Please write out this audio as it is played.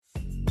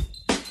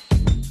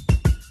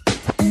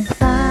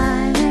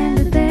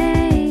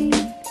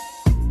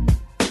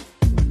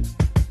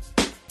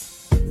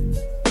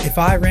If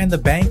I Ran the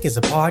Bank is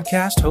a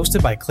podcast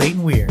hosted by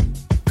Clayton Weir,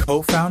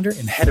 co-founder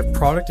and head of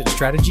product and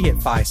strategy at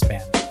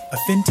FiSpan, a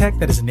fintech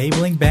that is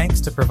enabling banks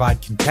to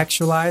provide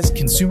contextualized,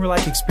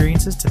 consumer-like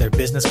experiences to their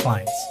business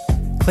clients.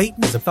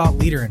 Clayton is a thought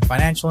leader in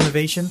financial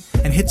innovation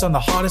and hits on the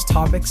hottest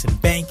topics in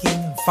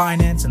banking,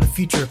 finance, and the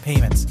future of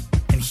payments.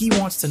 And he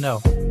wants to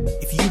know,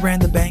 if you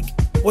ran the bank,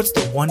 what's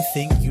the one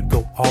thing you'd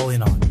go all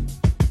in on?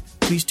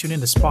 Please tune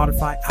in to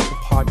Spotify, Apple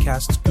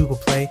Podcasts, Google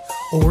Play,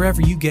 or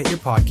wherever you get your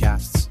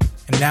podcasts.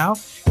 And now,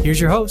 here's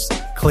your host,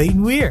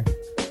 Clayton Weir.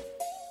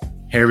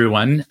 Hey,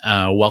 everyone.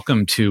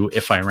 Welcome to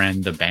If I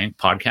Ran the Bank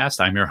podcast.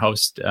 I'm your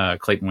host,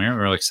 Clayton Weir.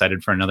 We're really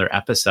excited for another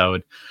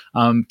episode.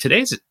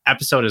 Today's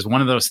episode is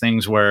one of those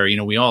things where,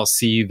 we all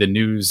see the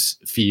news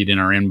feed in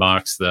our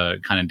inbox,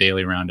 the kind of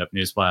daily roundup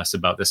news blast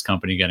about this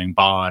company getting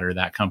bought or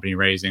that company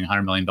raising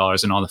 $100 million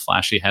and all the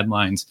flashy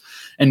headlines.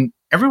 And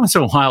every once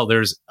in a while,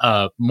 there's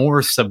a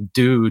more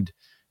subdued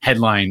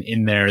headline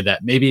in there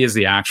that maybe is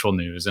the actual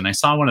news. And I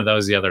saw one of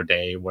those the other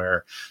day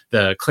where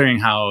the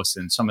Clearinghouse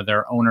and some of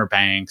their owner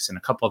banks and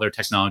a couple other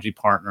technology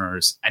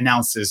partners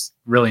announced this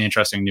really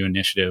interesting new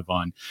initiative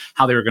on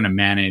how they were going to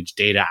manage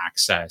data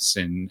access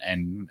and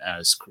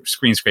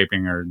screen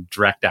scraping or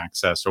direct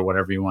access or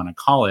whatever you want to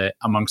call it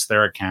amongst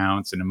their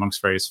accounts and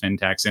amongst various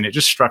fintechs. And it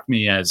just struck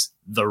me as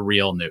the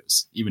real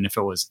news, even if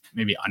it was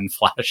maybe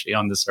unflashy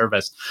on the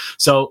surface.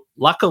 So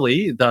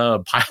luckily, the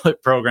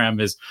pilot program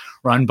is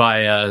run by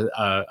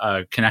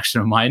a connection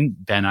of mine,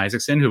 Ben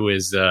Isaacson, who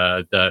is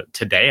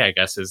today, I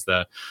guess, is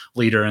the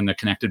leader in the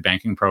connected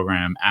banking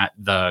program at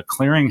the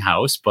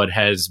Clearinghouse, but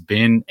has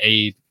been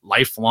a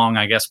lifelong,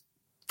 I guess,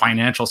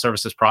 financial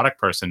services product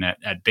person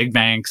at big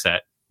banks,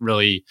 at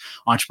really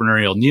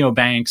entrepreneurial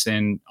neobanks,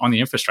 and on the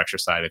infrastructure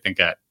side, I think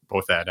at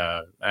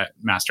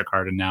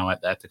MasterCard and now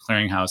at the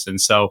Clearinghouse. And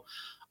so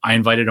I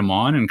invited him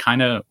on and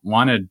kind of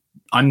want to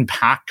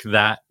unpack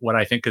that, what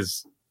I think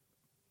is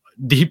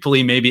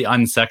deeply maybe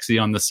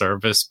unsexy on the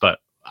surface, but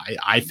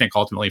I think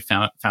ultimately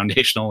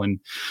foundational and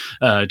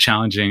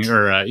challenging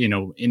or,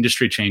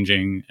 industry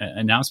changing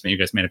announcement you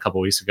guys made a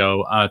couple of weeks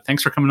ago.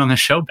 Thanks for coming on the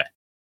show, Ben.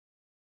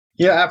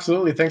 Yeah,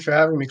 absolutely. Thanks for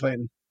having me,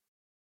 Clayton.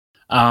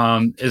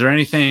 Is there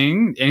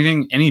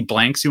any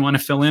blanks you want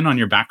to fill in on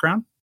your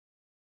background?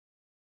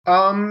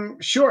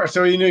 Sure.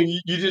 So, you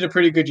did a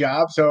pretty good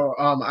job. So,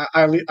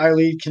 I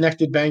lead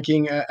connected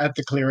banking at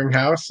the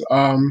Clearinghouse.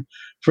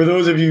 For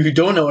those of you who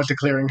don't know what the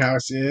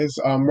Clearinghouse is,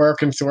 we're a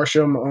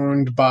consortium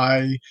owned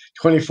by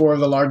 24 of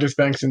the largest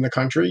banks in the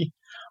country,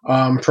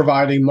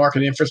 providing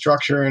market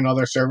infrastructure and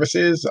other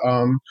services.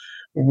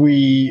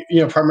 We,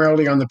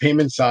 primarily on the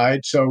payment side.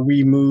 So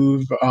we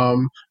move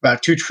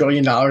about $2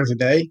 trillion a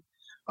day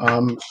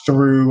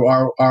through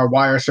our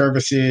wire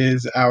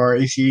services, our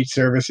ACH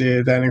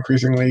services, and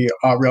increasingly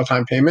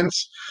real-time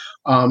payments.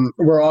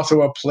 We're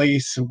also a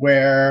place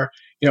where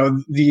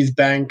these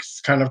banks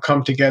kind of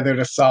come together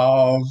to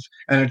solve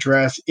and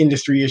address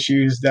industry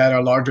issues that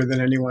are larger than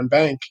any one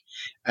bank.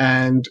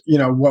 And,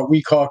 what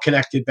we call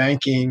connected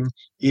banking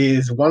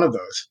is one of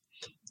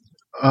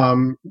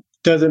those.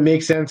 Does it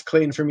make sense,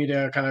 Clayton, for me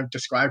to kind of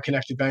describe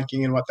connected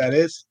banking and what that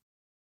is?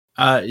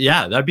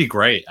 Yeah, that'd be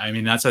great. I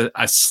mean, that's a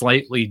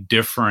slightly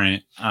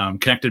different,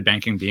 connected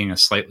banking being a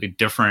slightly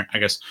different, I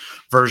guess,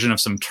 version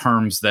of some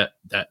terms that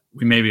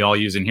we maybe all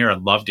use in here.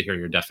 I'd love to hear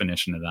your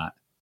definition of that.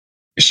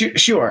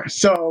 Sure.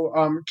 So,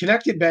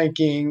 connected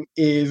banking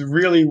is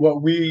really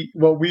what we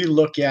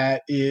look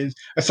at is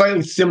a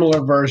slightly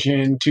similar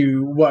version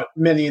to what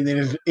many in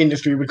the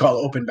industry would call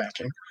open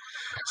banking.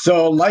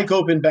 So, like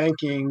open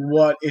banking,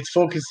 what it's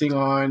focusing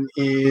on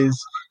is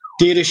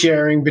data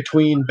sharing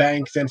between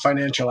banks and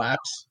financial apps.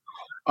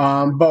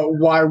 But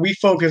why we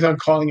focus on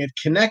calling it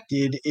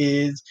connected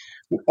is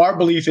our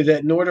belief is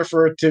that in order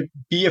for it to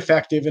be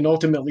effective and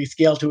ultimately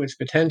scale to its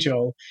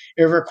potential,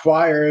 it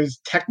requires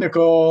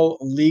technical,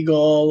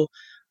 legal,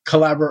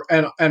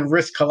 and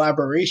risk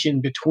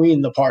collaboration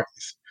between the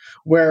parties.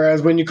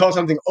 Whereas when you call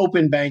something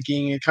open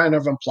banking, it kind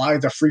of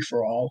implies a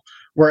free-for-all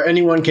where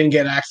anyone can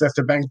get access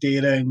to bank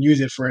data and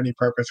use it for any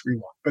purpose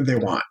they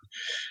want.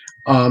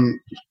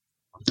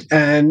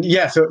 And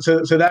yeah, so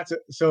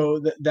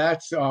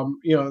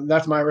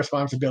that's my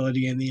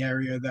responsibility in the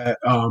area that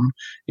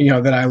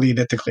that I lead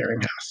at the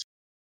Clearinghouse.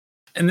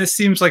 And this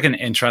seems like an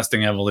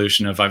interesting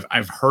evolution of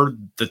I've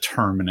heard the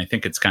term, and I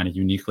think it's kind of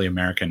uniquely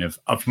American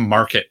of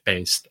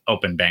market-based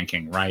open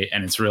banking, right?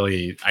 And it's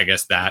really, I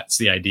guess that's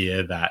the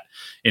idea that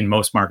in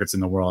most markets in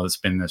the world, it's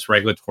been this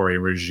regulatory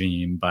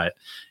regime, but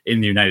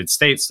in the United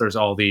States, there's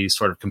all these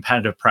sort of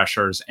competitive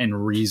pressures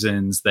and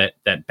reasons that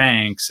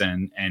banks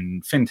and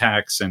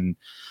fintechs and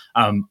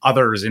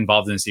others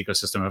involved in this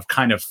ecosystem have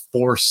kind of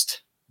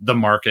forced the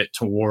market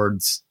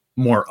towards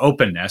more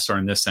openness, or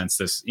in this sense,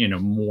 this,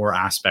 more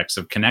aspects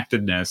of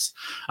connectedness,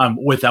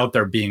 without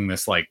there being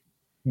this like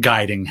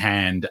guiding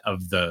hand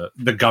of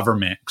the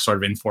government sort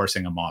of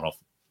enforcing a model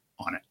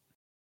on it.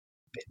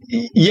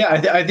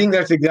 Yeah, I think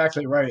that's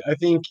exactly right. I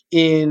think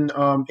in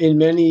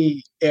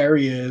many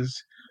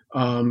areas,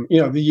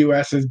 the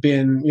U.S. has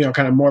been,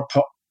 kind of more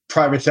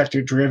private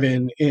sector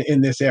driven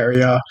in this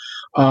area.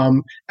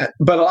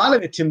 But a lot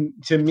of it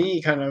to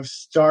me kind of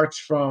starts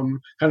from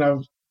kind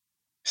of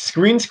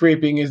screen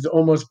scraping has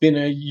almost been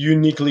a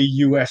uniquely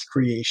US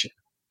creation,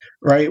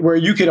 right? Where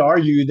you could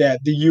argue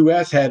that the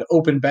US had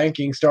open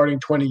banking starting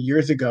 20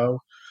 years ago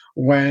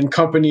when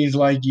companies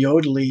like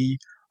Yodlee,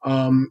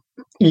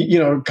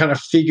 kind of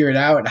figured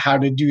out how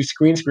to do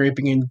screen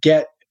scraping and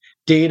get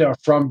data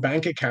from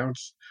bank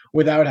accounts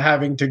without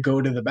having to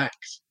go to the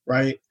banks,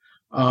 right?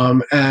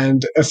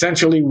 And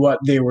essentially what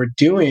they were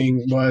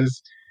doing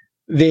was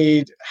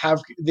they'd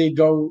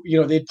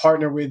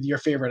partner with your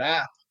favorite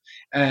app.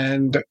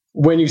 And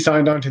when you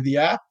signed onto the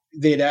app,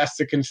 they'd ask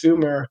the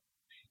consumer,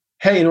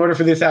 hey, in order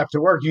for this app to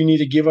work, you need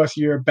to give us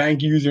your bank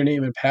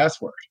username and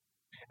password.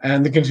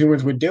 And the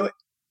consumers would do it.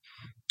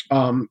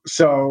 And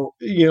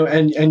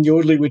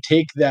Yodlee would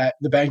take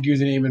the bank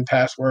username and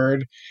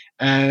password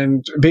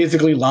and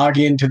basically log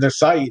into the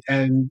site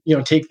and,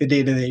 take the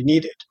data they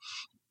needed.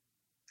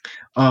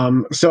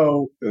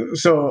 So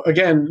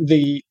again,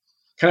 the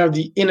kind of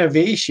the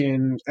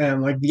innovation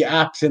and like the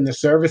apps and the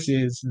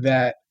services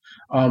that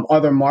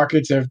other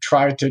markets have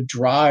tried to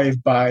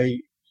drive by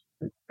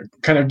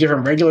kind of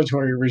different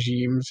regulatory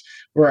regimes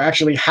were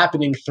actually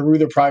happening through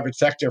the private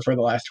sector for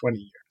the last 20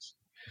 years.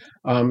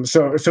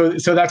 So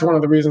that's one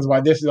of the reasons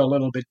why this is a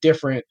little bit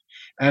different.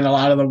 And a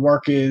lot of the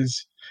work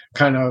is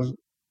kind of,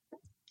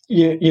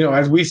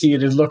 as we see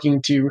it, is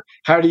looking to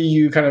how do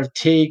you kind of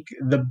take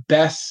the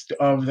best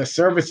of the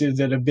services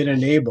that have been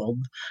enabled,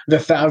 the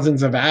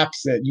thousands of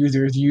apps that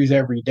users use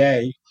every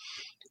day,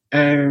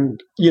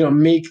 and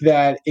make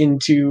that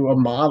into a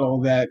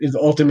model that is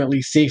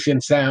ultimately safe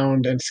and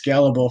sound and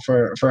scalable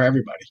for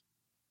everybody.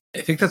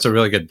 I think that's a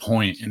really good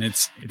point, and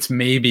it's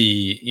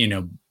maybe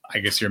I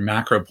guess your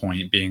macro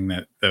point being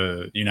that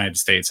the United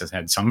States has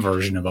had some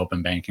version of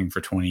open banking for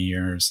 20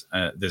 years,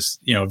 this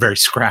very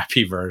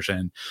scrappy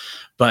version,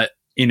 but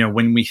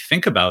when we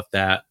think about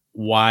that,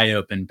 why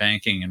open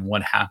banking and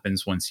what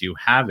happens once you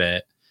have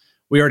it,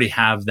 we already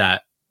have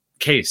that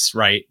case,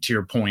 right, to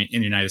your point,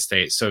 in the United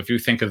States. So if you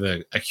think of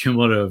the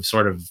cumulative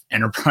sort of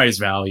enterprise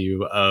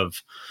value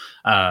of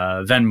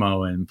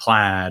Venmo and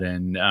Plaid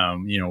and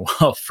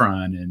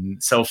Wealthfront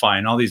and SoFi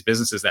and all these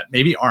businesses that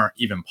maybe aren't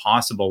even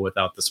possible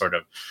without the sort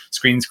of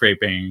screen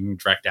scraping,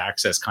 direct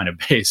access kind of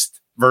based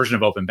version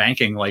of open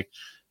banking, like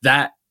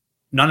that,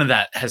 none of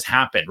that has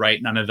happened,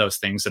 right? None of those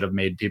things that have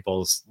made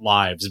people's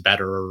lives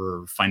better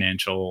or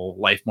financial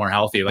life more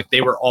healthy, like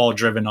they were all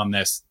driven on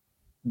this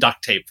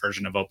duct tape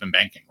version of open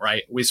banking,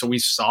 right? We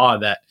saw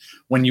that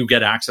when you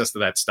get access to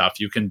that stuff,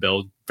 you can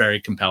build very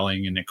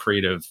compelling and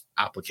creative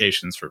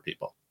applications for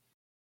people.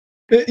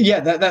 Yeah,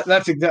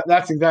 that's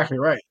exactly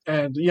right.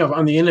 And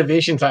on the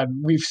innovation side,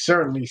 we've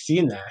certainly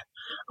seen that.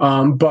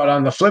 But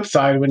on the flip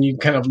side, when you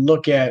kind of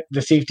look at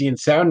the safety and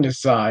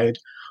soundness side,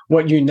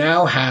 what you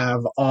now have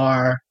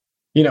are,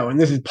 and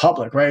this is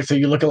public, right? So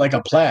you look at like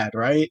a Plaid,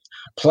 right?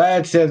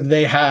 Plaid says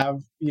they have,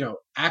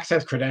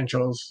 access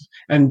credentials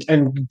and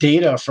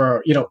data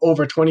for,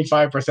 over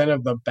 25%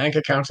 of the bank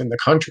accounts in the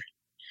country,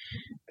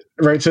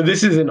 right? So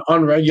this is an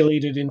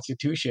unregulated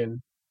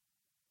institution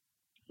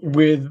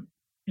with,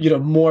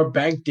 more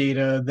bank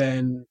data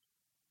than,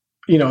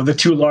 the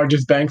two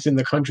largest banks in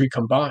the country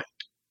combined.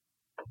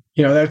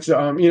 That's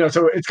so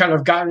it's kind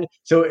of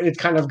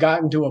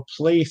gotten to a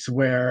place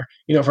where,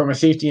 from a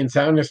safety and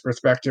soundness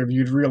perspective,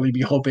 you'd really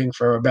be hoping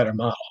for a better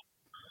model.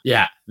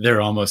 Yeah,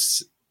 they're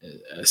almost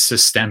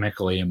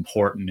systemically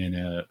important in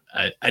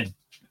a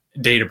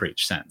data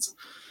breach sense.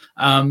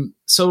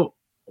 So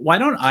why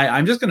don't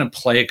I'm just going to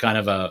play kind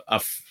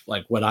of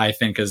like what I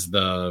think is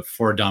the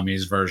For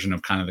Dummies version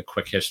of kind of the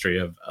quick history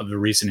of the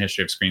recent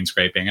history of screen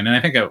scraping. And then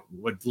I think it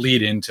would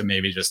lead into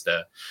maybe just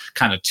a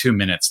kind of 2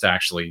 minutes to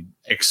actually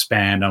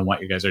expand on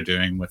what you guys are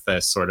doing with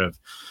this sort of,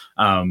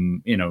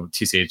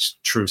 TCH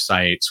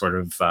TrueSight sort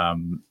of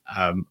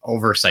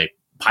oversight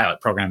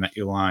pilot program that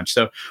you launched.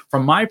 So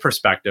from my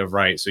perspective,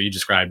 right, so you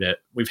described it,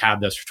 we've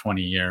had this for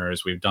 20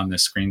 years. We've done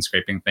this screen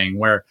scraping thing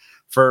where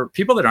for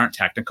people that aren't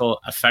technical,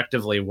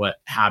 effectively what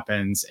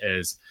happens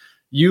is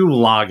you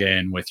log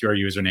in with your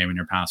username and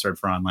your password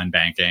for online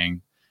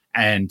banking.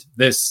 And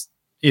this,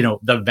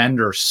 the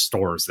vendor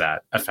stores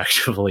that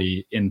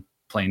effectively in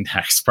plain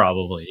text,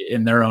 probably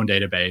in their own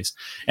database.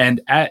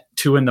 And at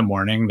 2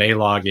 a.m, they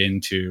log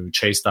into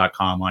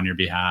chase.com on your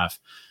behalf.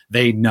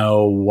 They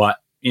know what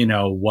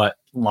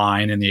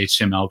line in the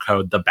HTML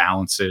code the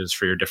balances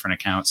for your different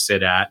accounts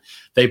sit at.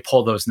 They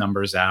pull those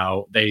numbers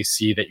out. They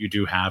see that you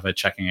do have a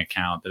checking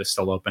account that is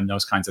still open,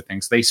 those kinds of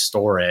things. They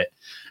store it.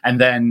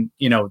 And then,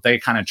 they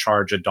kind of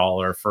charge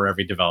 $1 for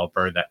every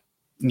developer that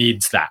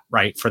needs that,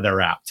 right, for their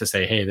app to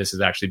say, hey, this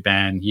is actually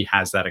Ben. He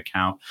has that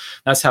account.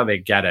 That's how they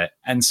get it.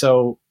 And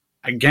so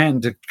again,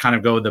 to kind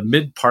of go the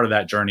mid part of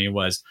that journey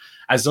was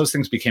as those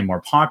things became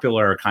more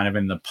popular, kind of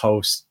in the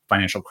post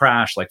financial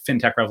crash, like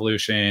fintech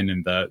revolution,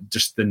 and the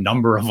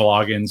number of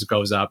logins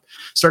goes up,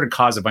 started to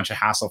cause a bunch of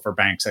hassle for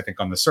banks, I think,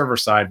 on the server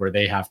side, where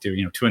they have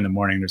to, 2 a.m,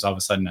 there's all of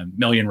a sudden 1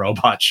 million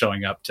robots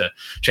showing up to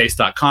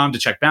chase.com to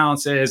check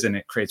balances, and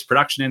it creates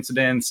production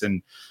incidents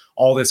and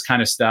all this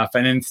kind of stuff.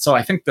 And then, so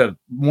I think the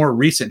more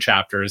recent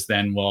chapters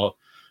then will,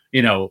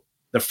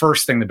 the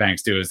first thing the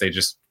banks do is they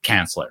just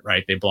cancel it,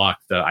 right? They block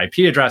the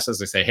IP addresses.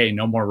 They say, hey,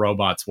 no more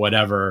robots,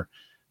 whatever.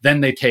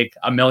 Then they take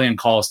a million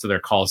calls to their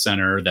call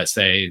center that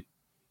say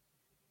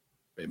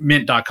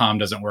Mint.com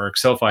doesn't work,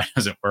 SoFi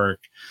doesn't work,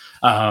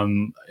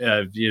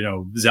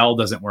 Zelle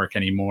doesn't work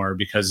anymore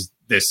because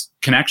this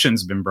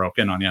connection's been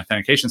broken on the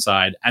authentication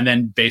side. And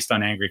then based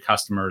on angry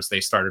customers,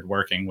 they started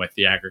working with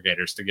the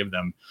aggregators to give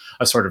them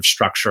a sort of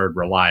structured,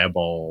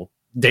 reliable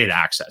data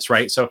access,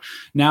 right? So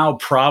now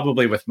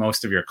probably with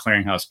most of your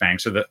clearinghouse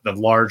banks or the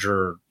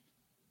larger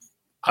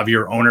of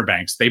your owner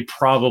banks, they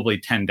probably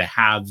tend to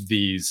have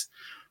these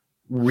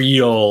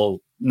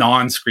real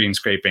non-screen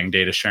scraping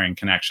data sharing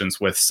connections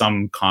with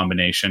some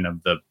combination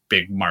of the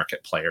big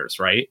market players,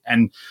 right?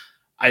 And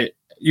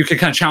you could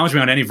kind of challenge me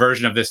on any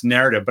version of this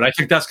narrative, but I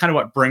think that's kind of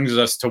what brings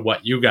us to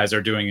what you guys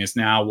are doing is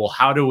now, well,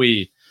 how do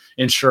we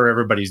ensure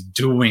everybody's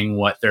doing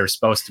what they're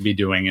supposed to be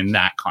doing in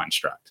that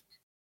construct?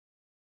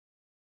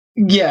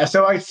 Yeah,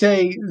 so I'd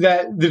say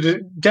that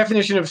the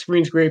definition of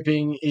screen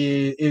scraping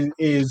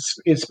is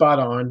spot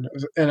on,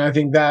 and I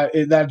think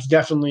that's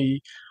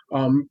definitely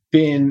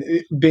been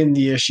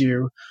the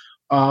issue.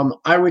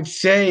 I would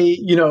say,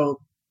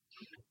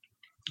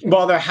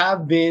 while there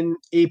have been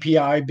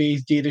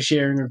API-based data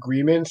sharing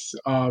agreements,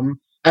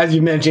 as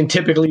you mentioned,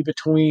 typically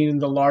between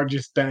the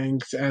largest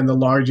banks and the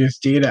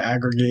largest data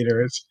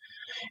aggregators,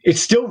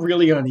 it's still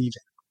really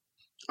uneven.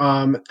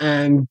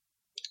 And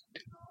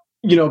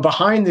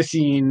behind the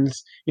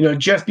scenes,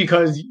 just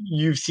because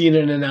you've seen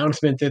an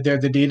announcement that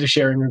there's a data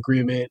sharing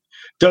agreement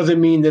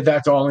doesn't mean that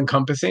that's all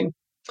encompassing.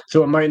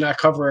 So it might not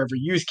cover every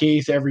use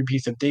case, every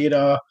piece of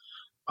data.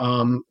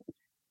 And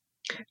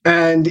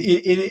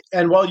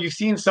while you've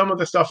seen some of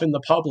the stuff in the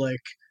public,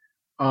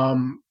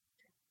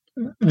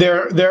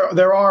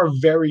 there are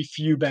very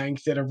few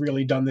banks that have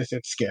really done this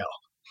at scale.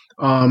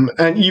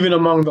 And even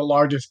among the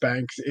largest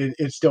banks,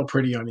 it's still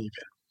pretty uneven.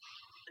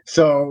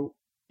 So,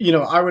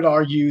 I would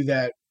argue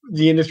that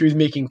the industry is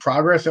making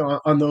progress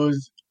on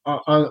those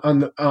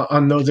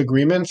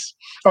agreements.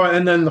 Oh,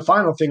 and then the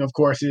final thing, of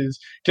course, is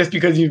just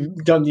because you've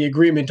done the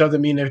agreement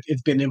doesn't mean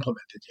it's been implemented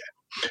yet.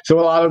 So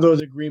a lot of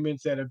those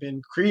agreements that have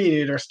been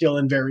created are still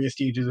in various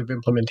stages of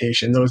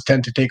implementation. Those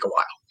tend to take a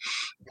while.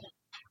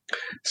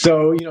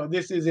 So,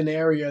 this is an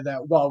area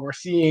that while we're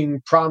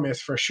seeing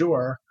promise for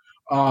sure,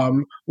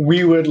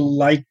 we would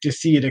like to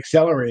see it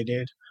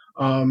accelerated.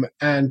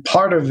 And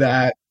part of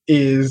that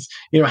is,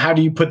 how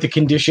do you put the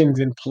conditions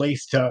in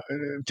place to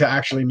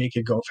actually make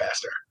it go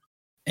faster?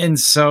 And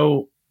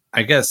so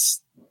I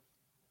guess,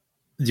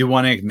 do you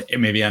want to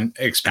maybe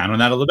expand on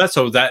that a little bit?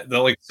 So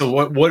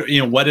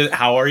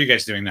how are you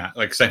guys doing that?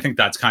 Cause I think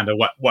that's kind of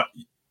what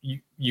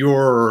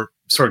you're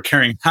sort of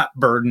carrying that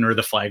burden or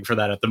the flag for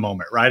that at the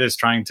moment, right? Is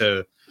trying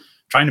to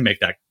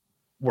make that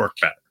work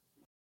better.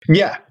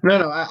 Yeah,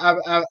 no,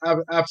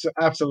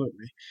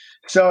 absolutely.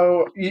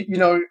 So,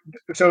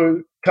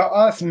 so to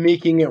us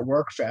making it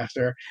work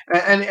faster,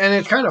 and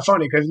it's kind of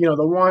funny because,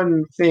 the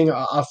one thing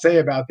I'll say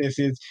about this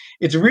is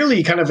it's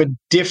really kind of a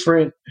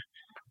different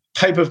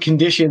type of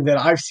condition that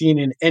I've seen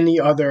in any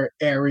other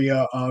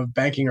area of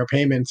banking or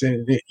payments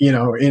in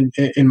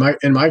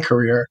my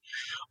career,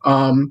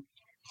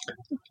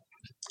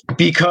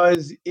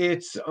 because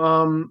it's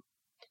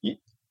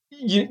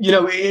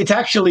it's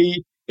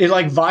actually, it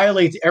like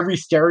violates every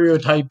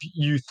stereotype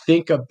you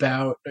think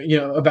about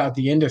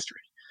the industry.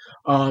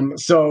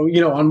 So,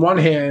 on one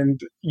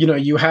hand,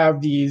 you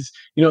have these,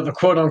 the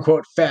quote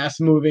unquote fast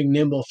moving,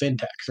 nimble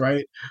fintechs,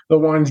 right? The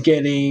ones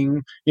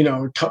getting,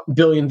 $1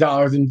 billion in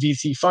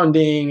VC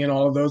funding and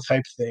all of those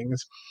types of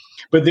things.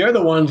 But they're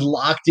the ones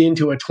locked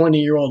into a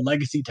 20-year-old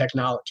legacy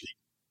technology,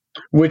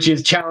 which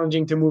is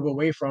challenging to move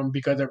away from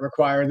because it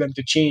requires them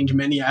to change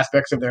many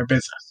aspects of their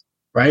business,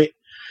 right?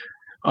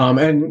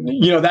 And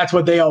that's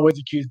what they always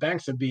accuse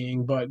banks of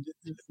being, but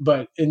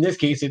in this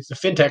case, it's the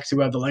fintechs who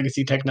have the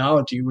legacy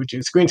technology, which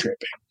is screen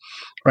scraping,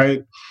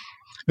 right?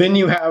 Then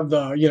you have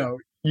the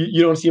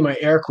you don't see my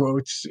air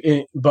quotes,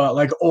 but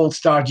like old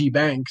stodgy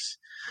banks,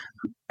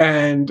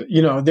 and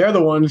they're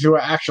the ones who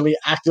are actually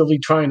actively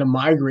trying to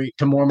migrate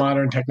to more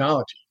modern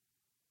technology.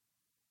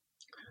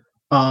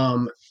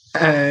 And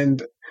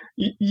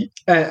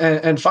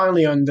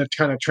finally, on the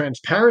kind of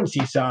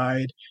transparency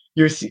side,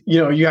 you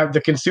have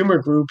the consumer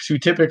groups who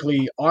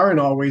typically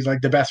aren't always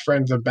like the best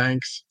friends of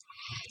banks.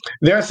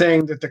 They're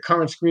saying that the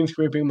current screen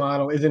scraping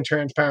model isn't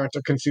transparent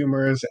to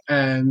consumers,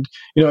 and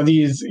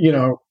these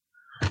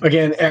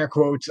again air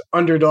quotes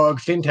underdog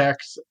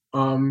fintechs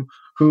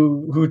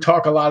who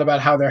talk a lot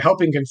about how they're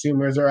helping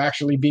consumers are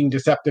actually being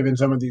deceptive in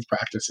some of these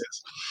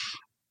practices.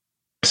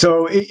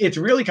 So it's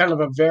really kind of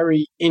a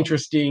very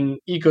interesting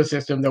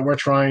ecosystem that we're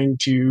trying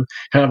to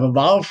kind of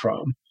evolve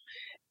from.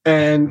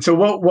 And so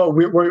what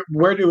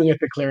we're doing at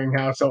the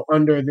Clearinghouse, so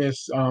under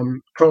this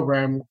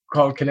program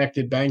called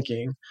Connected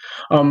Banking,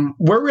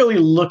 we're really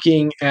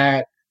looking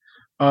at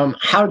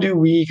how do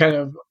we kind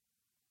of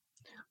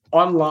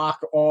unlock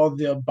all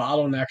the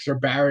bottlenecks or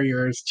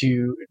barriers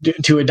to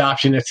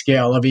adoption at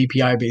scale of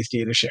API-based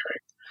data sharing.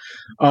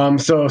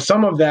 So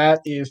some of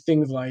that is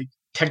things like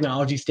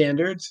technology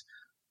standards.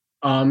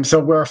 So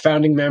we're a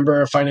founding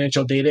member of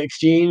Financial Data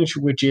Exchange,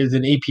 which is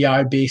an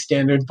API-based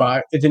standard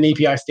it's an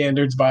API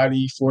standards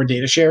body for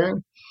data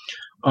sharing.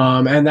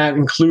 And that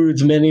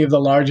includes many of the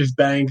largest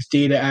banks,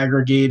 data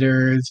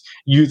aggregators,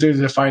 users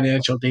of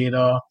financial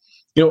data,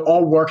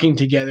 all working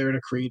together to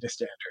create a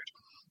standard.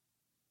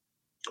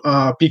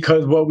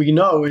 Because what we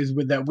know is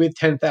that with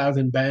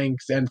 10,000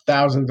 banks and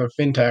thousands of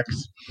fintechs,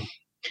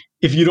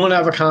 if you don't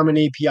have a common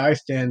API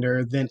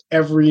standard, then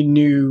every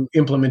new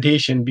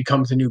implementation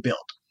becomes a new build.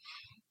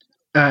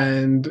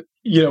 And,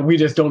 we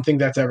just don't think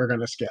that's ever going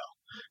to scale.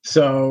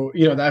 So,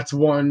 that's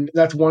one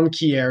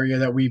key area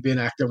that we've been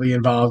actively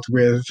involved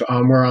with.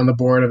 We're on the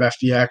board of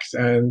FDX,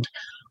 and,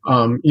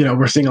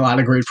 we're seeing a lot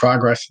of great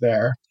progress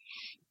there.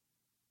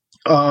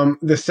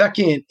 The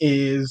second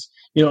is,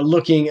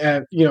 looking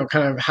at,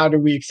 kind of how do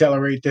we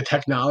accelerate the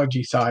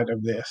technology side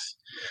of this.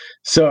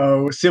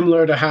 So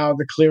similar to how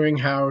the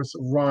clearinghouse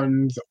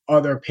runs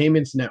other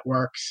payments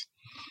networks,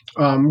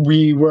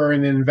 we were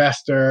an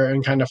investor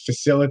and kind of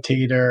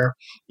facilitator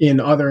in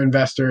other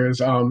investors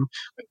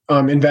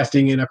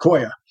investing in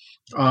Akoya,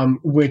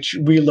 which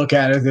we look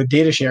at as a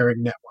data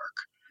sharing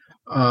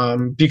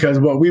network. Because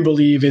what we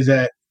believe is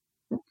that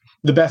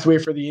the best way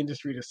for the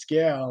industry to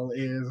scale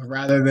is,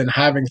 rather than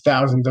having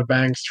thousands of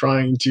banks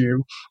trying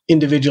to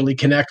individually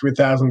connect with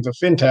thousands of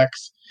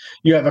fintechs,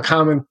 you have a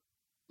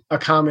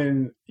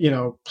common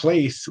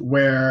place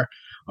where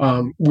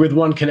with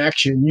one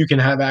connection you can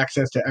have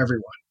access to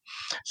everyone.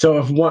 So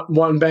if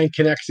one bank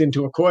connects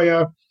into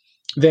Akoya,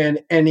 then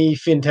any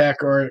fintech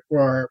or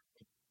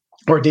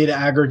data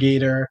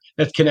aggregator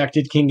that's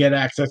connected can get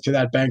access to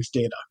that bank's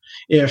data.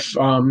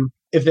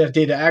 If that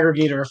data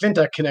aggregator or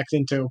fintech connects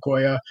into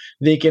Akoya,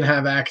 they can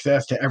have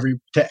access to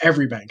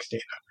every bank's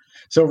data.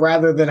 So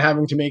rather than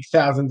having to make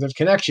thousands of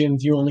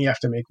connections, you only have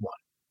to make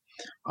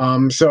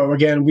one. So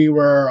again, we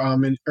were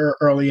an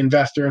early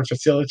investor and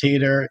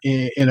facilitator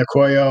in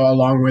Akoya,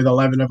 along with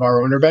 11 of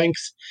our owner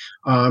banks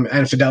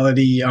and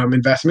Fidelity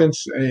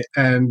Investments.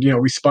 And,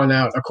 we spun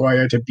out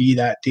Akoya to be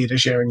that data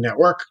sharing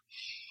network.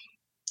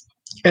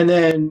 And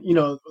then,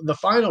 the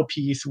final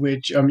piece,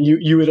 which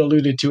you had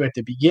alluded to at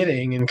the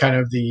beginning, and kind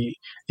of the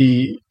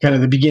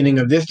beginning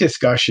of this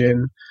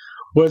discussion,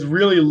 was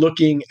really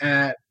looking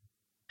at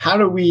how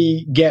do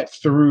we get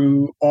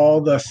through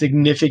all the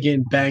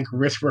significant bank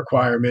risk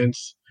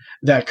requirements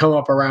that come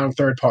up around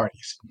third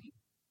parties.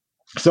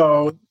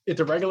 So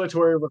it's a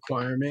regulatory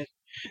requirement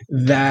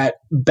that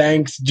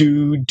banks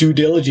do due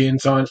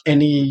diligence on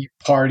any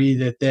party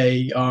that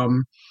they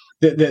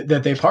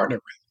that they partner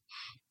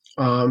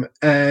with.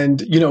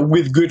 And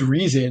with good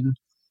reason.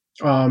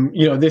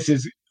 This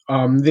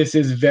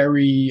is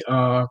very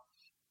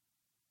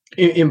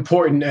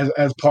important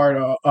as part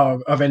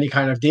of any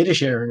kind of data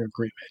sharing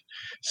agreement.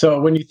 So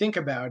when you think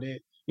about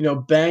it,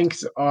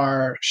 banks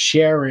are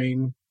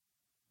sharing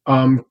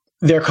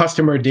their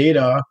customer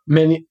data,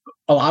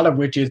 a lot of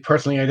which is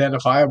personally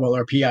identifiable,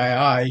 or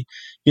PII,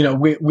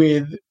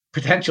 with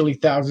potentially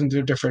thousands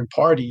of different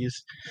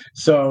parties.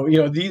 So,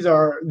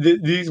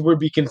 these would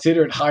be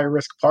considered high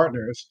risk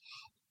partners.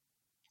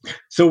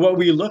 So what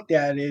we looked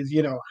at is,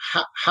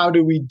 how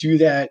do we do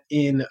that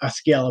in a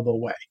scalable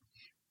way?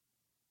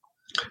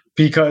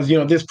 Because,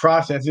 this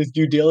process, this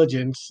due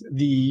diligence,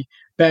 the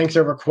banks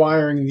are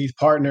requiring these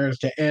partners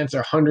to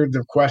answer hundreds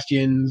of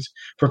questions,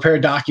 prepare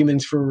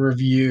documents for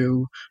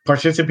review,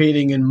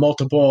 participating in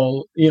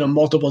multiple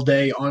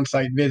day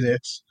on-site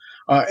visits.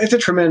 It's a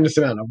tremendous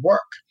amount of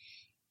work.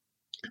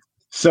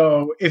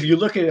 So if you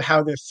look at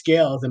how this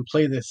scales and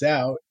play this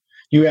out,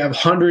 you have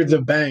hundreds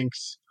of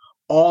banks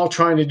all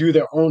trying to do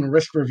their own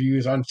risk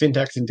reviews on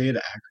fintechs and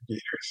data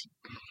aggregators.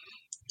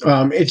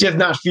 It's just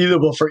not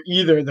feasible for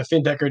either the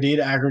fintech or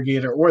data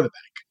aggregator or the bank.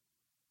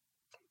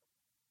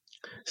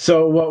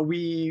 So what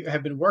we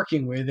have been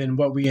working with, and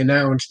what we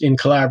announced in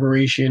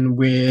collaboration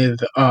with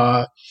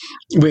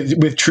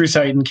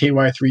TrueSight and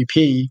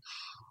KY3P,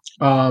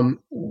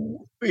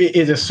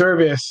 is a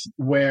service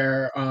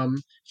where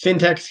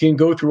fintechs can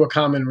go through a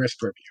common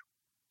risk review.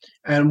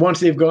 And once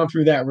they've gone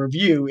through that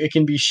review, it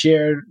can be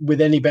shared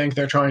with any bank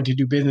they're trying to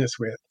do business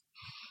with.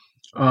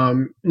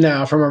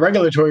 Now, from a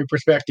regulatory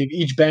perspective,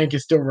 each bank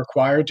is still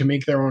required to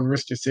make their own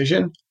risk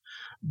decision.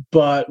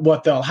 But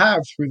what they'll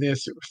have through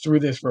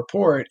this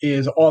report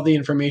is all the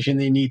information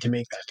they need to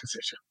make that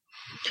decision.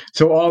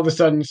 So all of a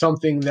sudden,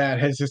 something that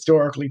has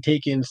historically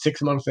taken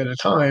 6 months at a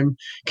time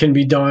can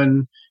be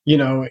done,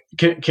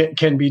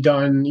 can be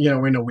done,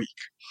 in a week.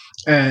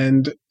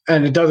 And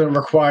it doesn't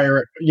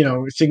require,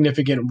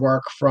 significant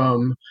work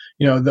from,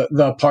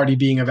 the party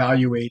being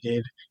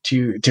evaluated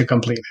to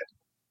complete it.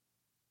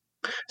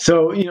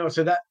 So,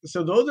 so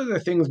those are the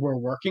things we're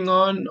working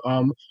on,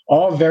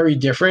 all very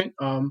different.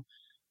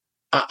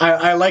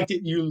 I like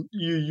that you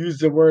use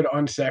the word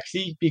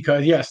unsexy,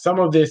 because yes, some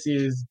of this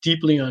is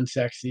deeply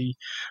unsexy,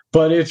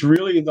 but it's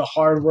really the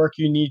hard work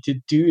you need to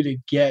do to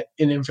get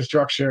an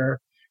infrastructure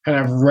kind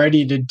of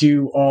ready to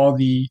do all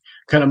the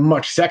kind of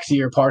much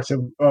sexier parts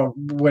of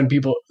when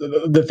people,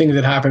 the things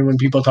that happen when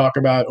people talk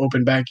about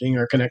open banking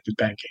or connected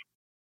banking.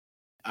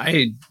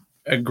 I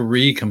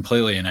agree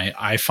completely, and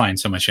I find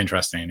so much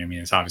interesting. I mean,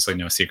 it's obviously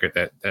no secret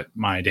that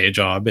my day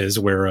job is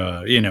we're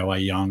a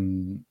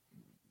young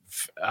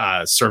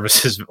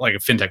services like a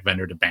fintech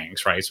vendor to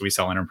banks, right? So we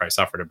sell enterprise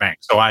software to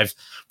banks. So I've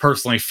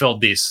personally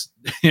filled these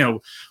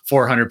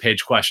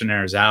 400-page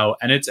questionnaires out,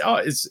 and it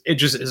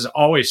just has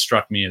always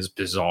struck me as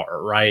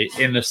bizarre, right?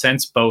 In the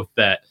sense both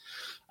that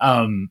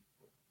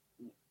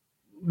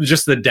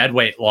just the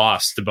deadweight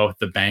loss to both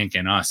the bank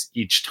and us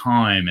each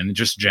time, and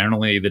just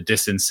generally the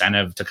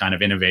disincentive to kind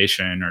of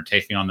innovation or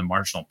taking on the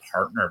marginal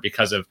partner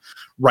because of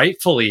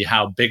rightfully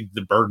how big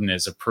the burden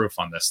is of proof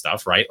on this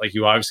stuff, right? Like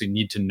you obviously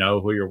need to know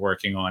who you're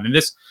working on. And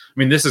this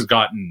has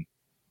gotten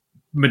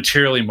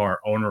materially more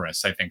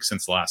onerous, I think,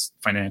 since the last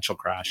financial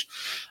crash.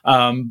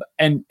 And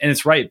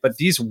it's right. But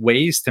these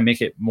ways to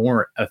make it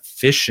more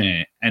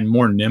efficient and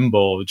more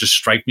nimble just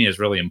strike me as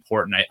really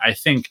important. I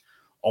think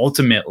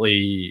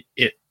ultimately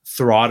it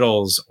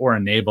throttles or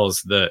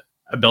enables the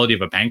ability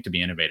of a bank to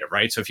be innovative,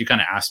 right? So if you kind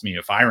of ask me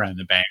if I ran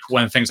the bank,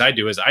 one of the things I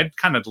do is I'd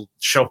kind of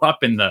show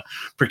up in the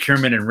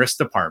procurement and risk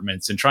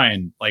departments and try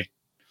and like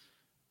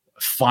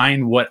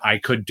find what I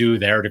could do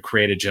there to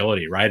create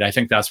agility, right? I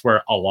think that's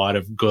where a lot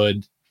of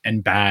good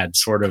and bad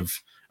sort of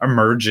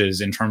emerges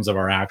in terms of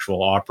our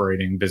actual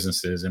operating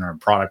businesses and our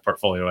product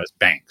portfolio as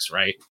banks,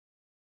 right?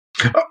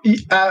 Oh,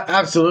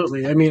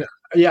 absolutely. I mean,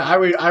 yeah,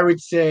 I would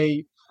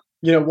say,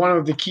 one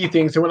of the key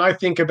things. So when I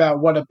think about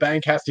what a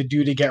bank has to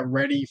do to get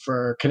ready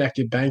for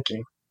connected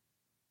banking,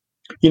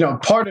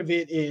 part of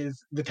it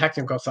is the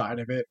technical side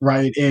of it,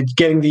 right? It's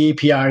getting the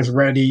APIs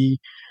ready,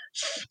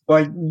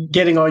 like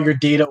getting all your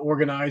data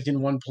organized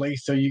in one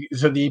place so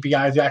the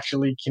APIs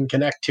actually can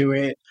connect to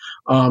it.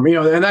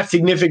 And that's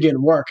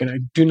significant work, and I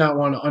do not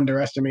want to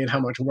underestimate how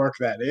much work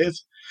that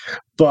is.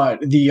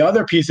 But the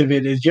other piece of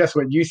it is just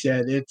what you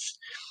said.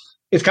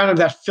 It's kind of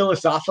that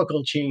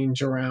philosophical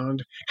change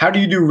around how do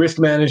you do risk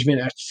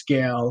management at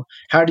scale?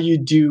 How do you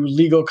do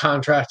legal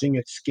contracting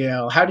at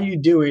scale? How do you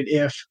do it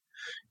if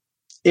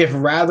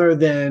rather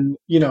than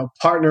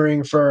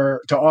partnering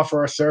to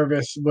offer a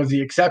service was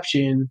the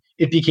exception,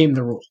 it became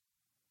the rule?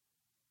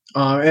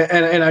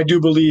 And I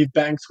do believe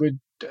banks would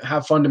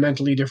have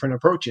fundamentally different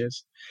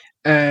approaches.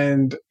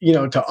 And,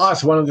 to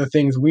us, one of the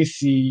things we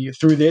see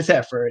through this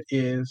effort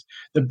is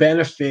the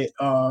benefit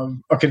of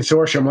a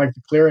consortium like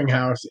the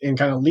Clearinghouse in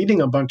kind of leading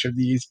a bunch of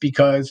these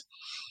because,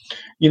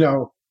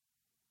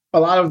 a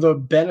lot of the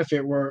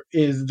benefit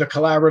is the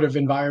collaborative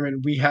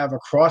environment we have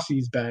across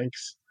these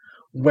banks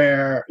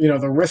where,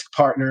 the risk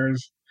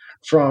partners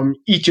from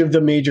each of the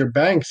major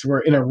banks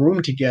were in a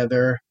room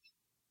together,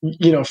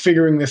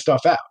 figuring this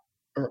stuff out.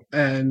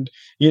 And,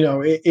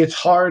 it's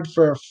hard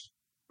for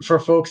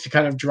folks to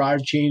kind of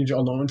drive change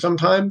alone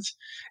sometimes.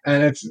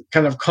 And it's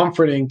kind of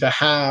comforting to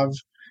have,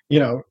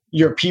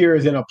 your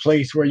peers in a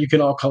place where you can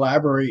all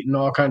collaborate and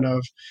all kind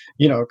of,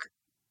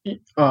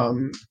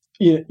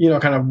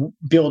 kind of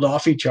build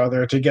off each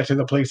other to get to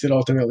the place that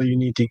ultimately you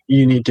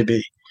need to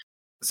be.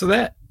 So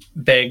that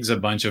begs a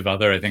bunch of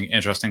other, I think,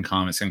 interesting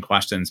comments and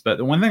questions. But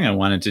the one thing I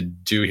wanted to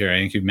do here, I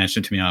think you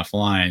mentioned to me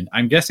offline,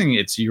 I'm guessing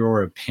it's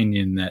your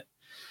opinion that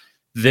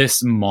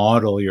this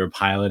model you're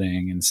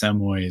piloting in some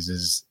ways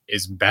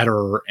is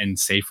better and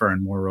safer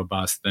and more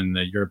robust than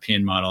the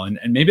European model. And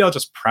maybe I'll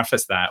just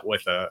preface that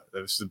with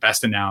this is the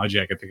best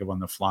analogy I could think of on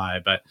the fly.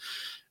 But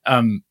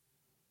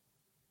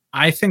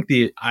I think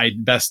the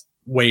best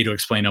way to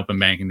explain open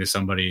banking to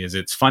somebody is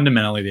it's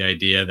fundamentally the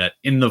idea that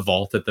in the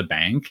vault at the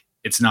bank,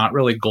 it's not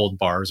really gold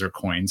bars or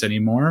coins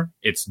anymore.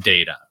 It's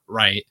data,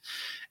 right?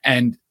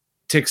 And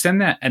to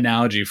extend that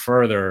analogy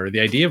further, the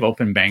idea of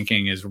open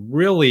banking is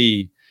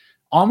really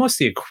almost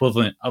the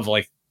equivalent of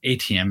like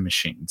ATM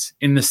machines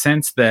in the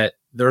sense that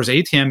there's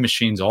ATM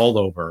machines all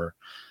over.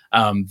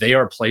 They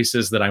are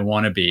places that I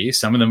want to be.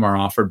 Some of them are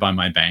offered by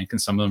my bank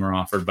and some of them are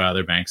offered by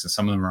other banks and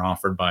some of them are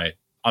offered by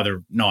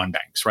other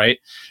non-banks, right?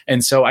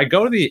 And so I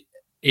go to the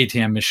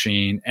ATM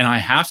machine and I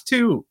have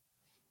to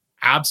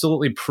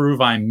absolutely prove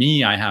I'm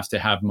me. I have to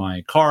have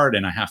my card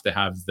and I have to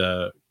have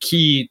the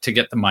key to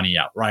get the money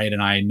out, right?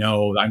 And I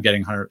know I'm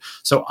getting 100.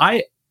 So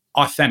I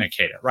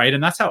authenticate it, right?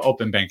 And that's how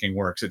open banking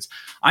works.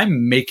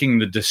 I'm making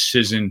the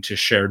decision to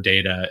share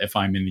data if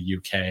I'm in the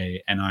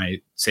UK and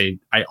I say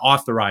I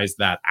authorize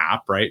that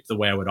app, right? The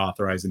way I would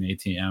authorize an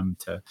ATM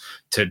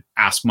to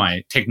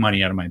take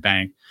money out of my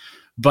bank.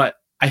 But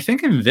I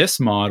think in this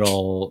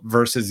model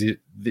versus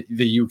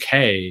the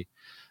UK,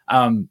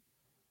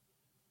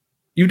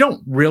 you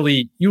don't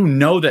really,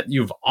 that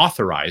you've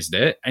authorized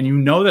it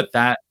and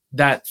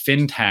that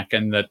fintech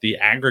and that the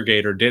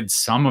aggregator did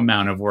some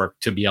amount of work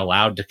to be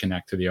allowed to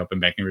connect to the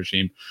open banking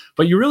regime,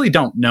 but you really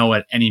don't know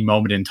at any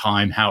moment in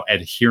time how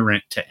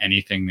adherent to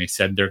anything they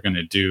said they're going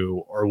to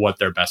do or what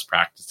their best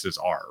practices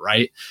are,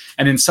 right?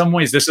 And in some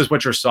ways, this is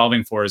what you're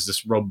solving for, is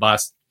this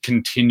robust,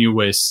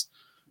 continuous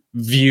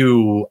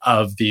view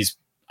of these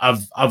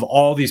of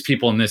all these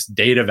people in this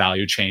data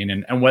value chain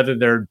and whether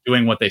they're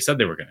doing what they said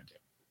they were going to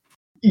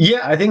do.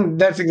 Yeah, I think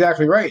that's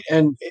exactly right.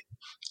 And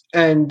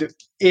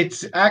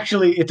it's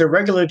a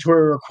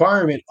regulatory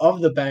requirement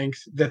of the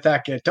banks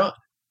that get done.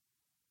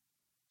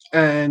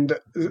 And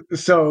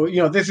so,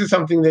 this is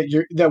something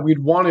that we'd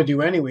want to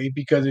do anyway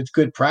because it's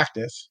good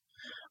practice.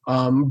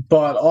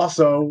 But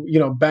also,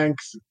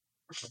 banks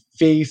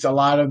face a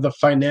lot of the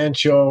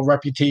financial,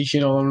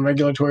 reputational, and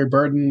regulatory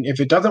burden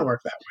if it doesn't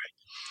work that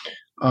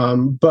way.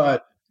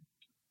 But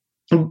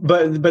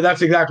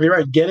that's exactly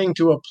right. Getting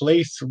to a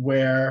place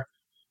where,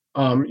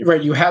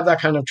 right, you have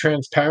that kind of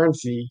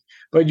transparency,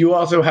 but you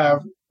also have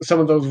some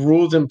of those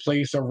rules in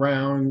place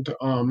around,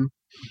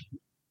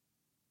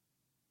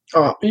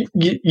 sorry,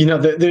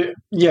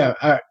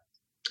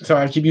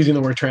 I keep using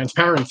the word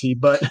transparency,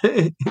 but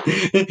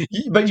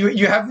but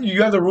you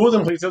have the rules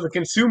in place so the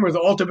consumers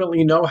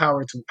ultimately know how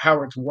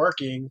it's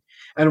working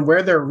and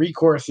where their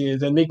recourse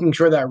is, and making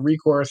sure that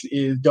recourse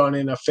is done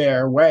in a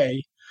fair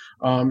way,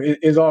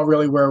 is all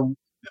really where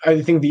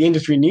I think the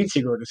industry needs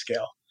to go to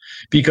scale,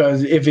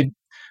 because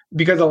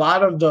because a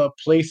lot of the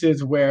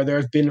places where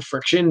there's been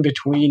friction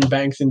between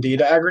banks and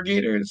data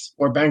aggregators,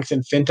 or banks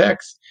and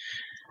fintechs,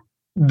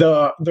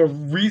 the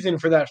reason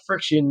for that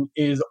friction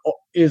is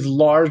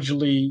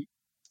largely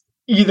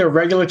either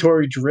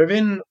regulatory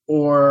driven,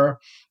 or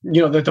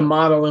that the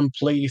model in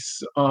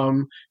place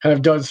kind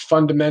of does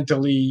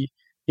fundamentally,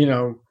 you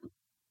know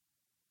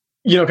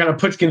kind of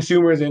puts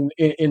consumers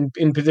in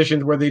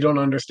positions where they don't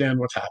understand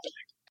what's happening.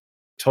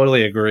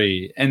 Totally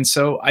agree. And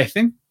so I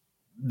think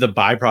the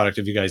byproduct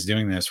of you guys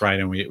doing this, right?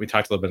 And we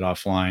talked a little bit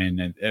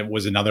offline, and it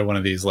was another one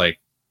of these, like,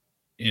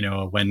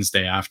 a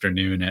Wednesday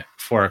afternoon at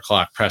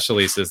 4:00 press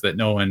releases that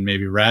no one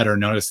maybe read or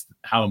noticed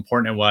how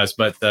important it was.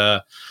 But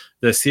the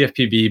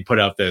CFPB put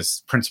out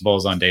this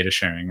principles on data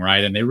sharing,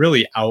 right? And they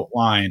really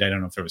outlined, I don't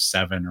know if there was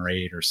 7 or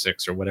 8 or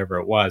 6 or whatever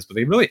it was, but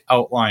they really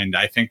outlined,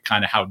 I think,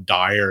 kind of how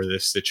dire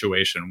this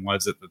situation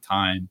was at the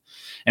time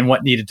and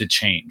what needed to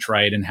change,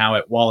 right? And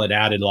how while it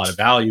added a lot of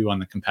value on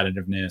the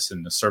competitiveness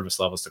and the service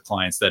levels to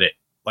clients, that it,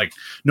 like,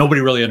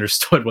 nobody really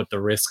understood what the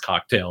risk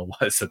cocktail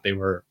was that they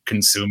were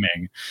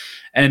consuming.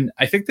 And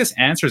I think this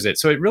answers it.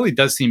 So it really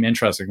does seem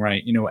interesting,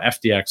 right?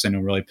 FDX, I know,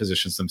 really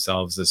positions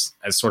themselves as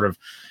sort of,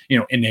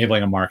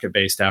 enabling a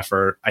market-based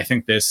effort. I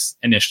think this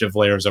initiative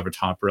layers over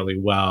top really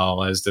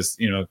well, as this,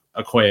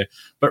 Akoya.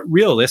 But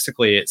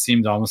realistically, it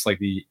seems almost like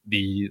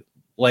the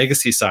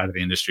legacy side of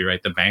the industry,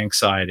 right? The bank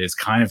side is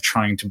kind of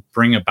trying to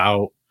bring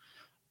about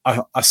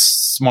a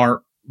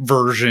smart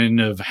version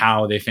of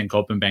how they think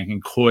open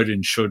banking could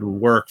and should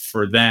work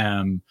for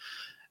them.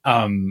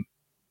 And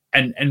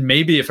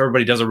maybe if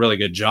everybody does a really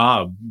good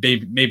job,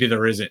 maybe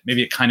there isn't,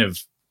 maybe it kind of,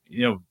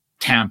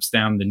 tamps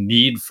down the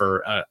need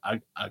for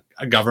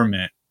a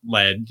government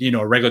led,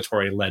 a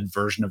regulatory led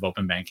version of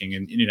open banking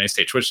in the United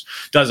States, which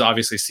does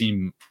obviously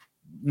seem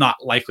not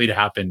likely to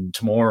happen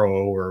tomorrow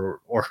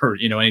or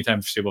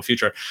anytime foreseeable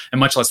future, and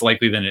much less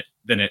likely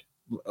than it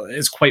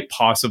is quite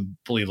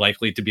possibly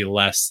likely to be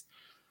less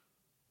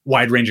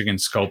wide-ranging in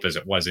scope as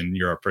it was in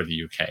Europe or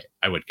the UK,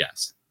 I would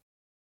guess.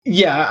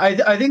 Yeah,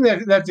 I think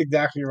that's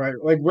exactly right.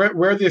 Like,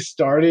 where this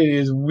started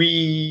is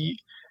we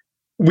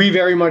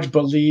very much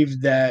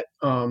believed that,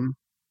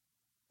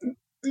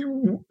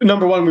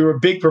 number one, we were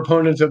big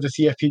proponents of the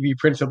CFPB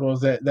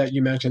principles that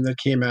you mentioned that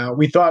came out.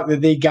 We thought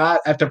that they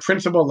got, at the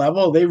principle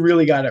level, they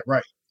really got it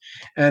right.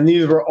 And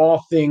these were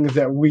all things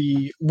that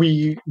we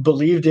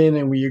believed in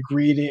and we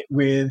agreed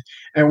with,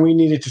 and we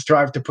needed to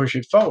strive to push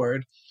it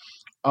forward.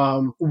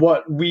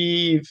 What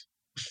we've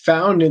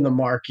found in the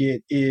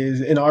market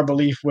is, in our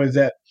belief, was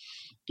that,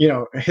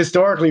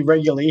 historically,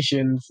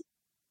 regulations,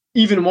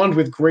 even ones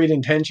with great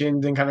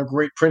intentions and kind of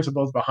great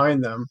principles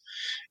behind them,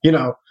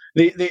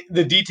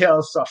 the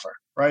details suffer,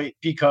 right?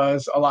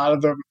 Because a lot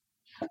of the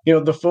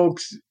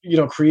folks,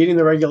 creating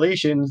the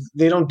regulations,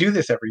 they don't do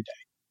this every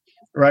day,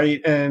 right?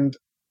 And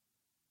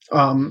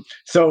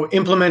so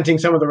implementing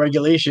some of the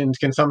regulations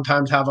can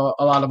sometimes have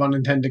a lot of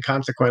unintended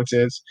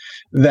consequences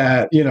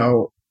that,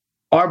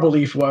 our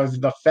belief was,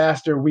 the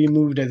faster we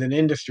moved as an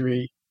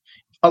industry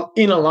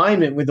in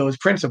alignment with those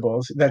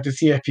principles that the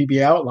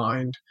CFPB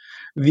outlined,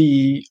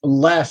 the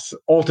less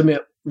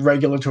ultimate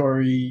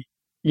regulatory,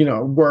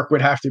 work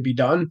would have to be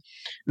done.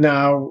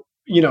 Now,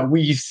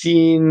 we've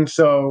seen,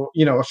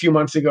 a few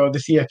months ago, the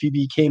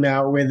CFPB came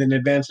out with an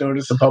advance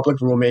notice of public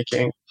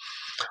rulemaking.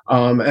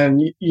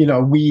 And,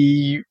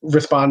 we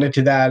responded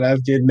to that,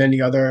 as did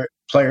many other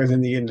players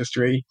in the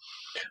industry.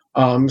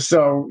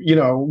 So,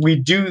 we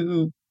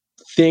do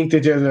think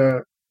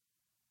that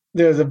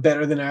there's a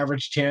better than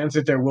average chance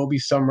that there will be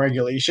some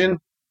regulation.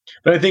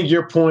 But I think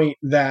your point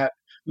that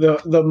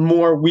the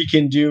more we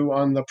can do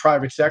on the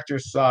private sector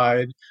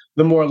side,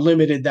 the more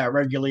limited that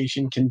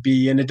regulation can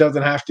be. And it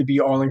doesn't have to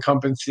be all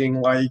encompassing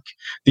like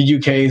the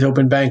UK's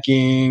open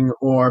banking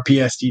or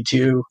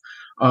PSD2,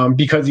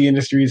 because the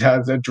industries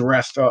has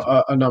addressed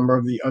a number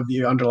of the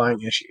underlying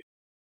issues.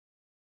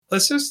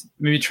 Let's just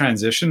maybe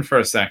transition for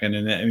a second.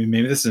 And I mean,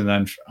 maybe this is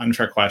an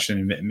unfair question,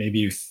 and maybe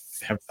you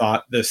have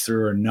thought this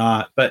through or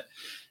not, but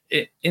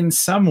in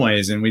some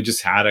ways, and we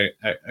just had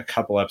a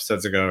couple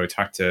episodes ago, we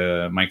talked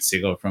to Mike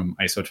Siegel from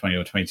ISO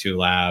 20022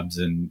 Labs,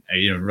 and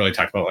really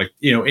talked about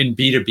in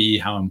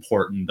B2B how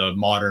important the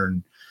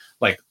modern,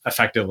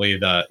 effectively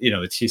the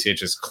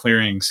TCH's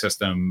clearing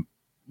system,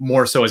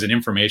 more so as an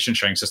information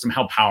sharing system,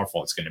 how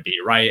powerful it's going to be,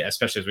 right?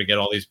 Especially as we get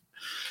all these.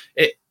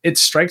 It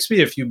strikes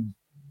me, if you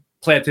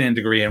play it to a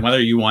degree, and whether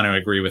you want to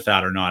agree with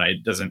that or not,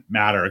 it doesn't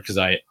matter, because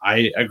I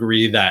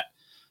agree that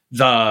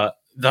the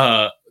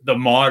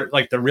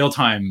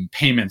real-time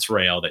payments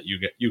rail that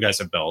you guys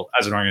have built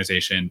as an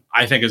organization,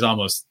 I think is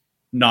almost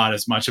not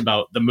as much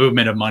about the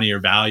movement of money or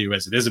value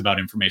as it is about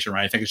information,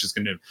 right? I think it's just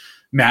going to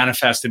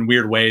manifest in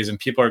weird ways, and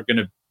people are going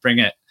to bring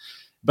it.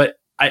 But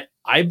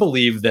I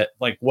believe that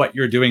what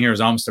you're doing here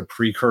is almost a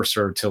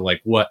precursor to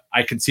what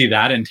I could see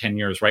that in 10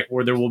 years, right?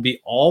 Where there will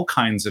be all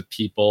kinds of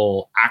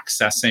people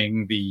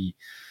accessing the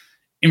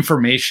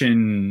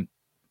information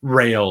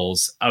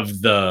rails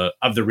of the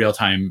real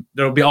time.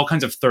 There will be all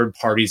kinds of third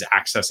parties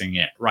accessing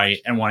it, right?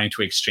 And wanting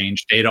to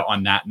exchange data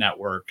on that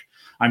network.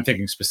 I'm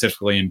thinking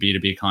specifically in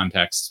B2B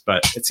contexts,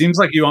 but it seems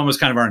like you almost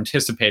kind of are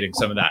anticipating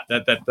some of that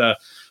the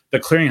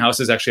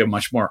clearinghouse is actually a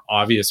much more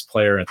obvious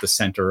player at the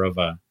center of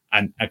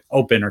an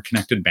open or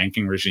connected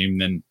banking regime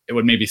than it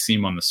would maybe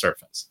seem on the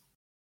surface.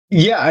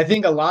 Yeah, I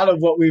think a lot of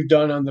what we've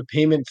done on the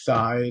payment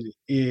side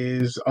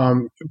is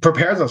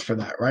prepares us for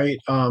that, right?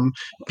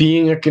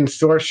 Being a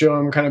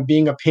consortium, kind of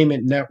being a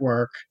payment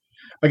network.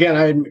 Again,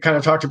 I kind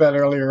of talked about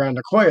earlier around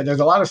Akoya. There's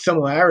a lot of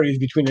similarities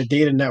between a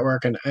data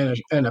network and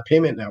a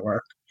payment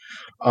network,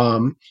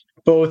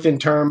 both in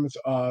terms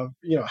of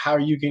how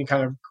you can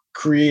kind of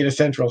create a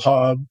central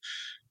hub,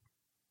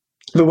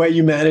 the way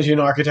you manage and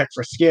architect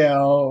for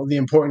scale, the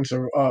importance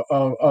of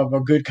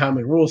a good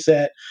common rule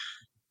set.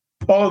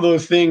 All of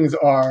those things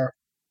are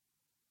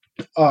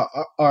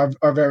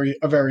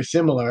very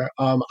similar.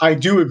 I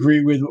do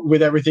agree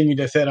with everything you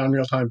just said on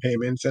real time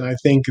payments, and I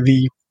think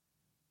the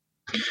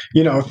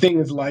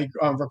things like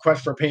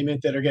requests for payment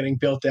that are getting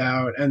built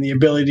out, and the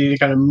ability to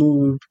kind of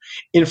move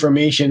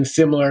information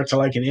similar to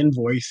an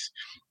invoice,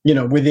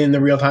 within the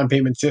real time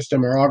payment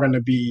system, are all going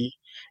to be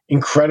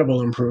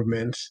incredible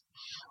improvements.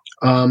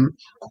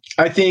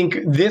 I think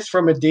this,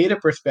 from a data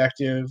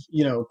perspective,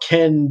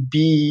 can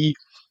be,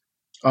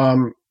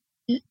 can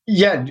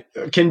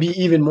be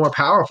even more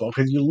powerful,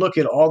 because you look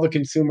at all the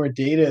consumer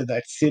data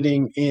that's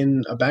sitting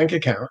in a bank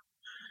account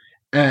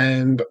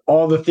and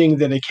all the things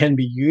that it can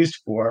be used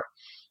for,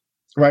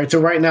 right?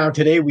 So right now,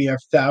 today, we have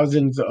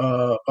thousands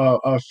of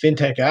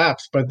fintech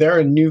apps, but there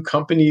are new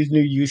companies, new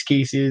use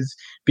cases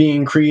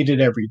being created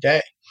every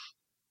day.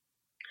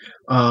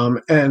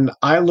 And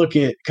I look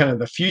at kind of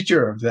the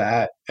future of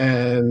that,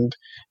 and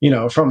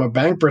from a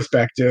bank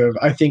perspective,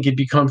 I think it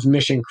becomes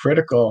mission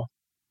critical,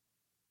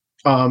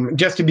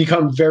 just to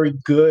become very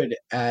good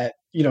at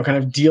kind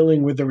of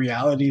dealing with the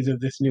realities of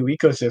this new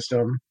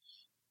ecosystem,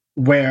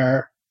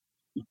 where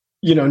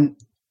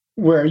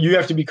where you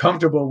have to be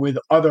comfortable with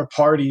other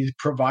parties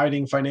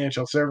providing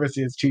financial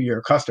services to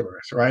your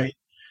customers, right?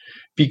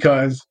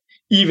 Because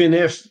even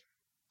if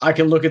I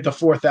can look at the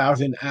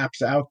 4,000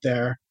 apps out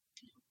there,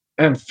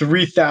 and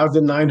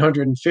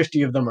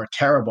 3,950 of them are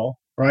terrible,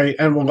 right?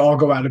 And will all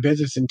go out of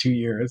business in 2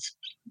 years,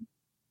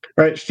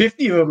 right?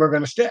 50 of them are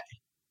going to stay,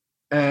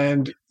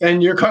 and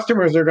your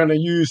customers are going to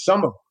use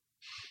some of them.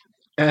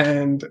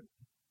 And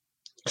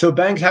so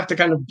banks have to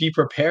kind of be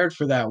prepared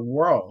for that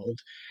world.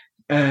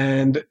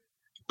 And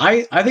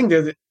I think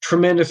there's a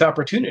tremendous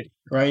opportunity,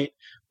 right?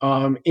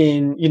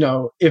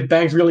 If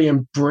banks really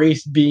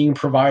embrace being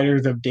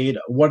providers of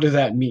data, what does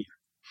that mean,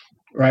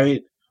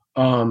 right?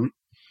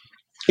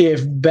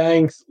 If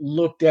banks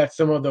looked at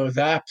some of those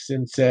apps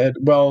and said,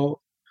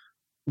 well,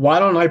 why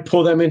don't I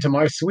pull them into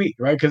my suite,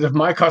 right? Because if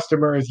my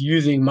customer is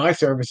using my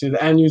services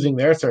and using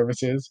their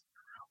services,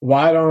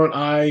 why don't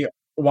I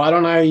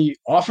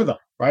offer them,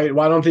 right?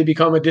 Why don't we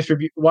become a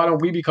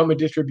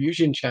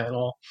distribution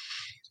channel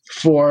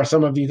for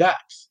some of these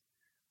apps?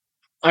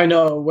 I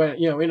know when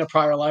in a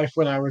prior life,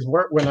 when I was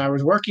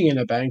working in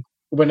a bank,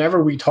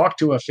 whenever we talked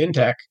to a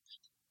fintech,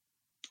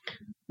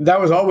 that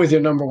was always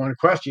their number one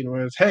question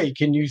was, hey,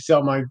 can you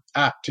sell my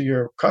app to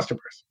your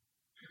customers?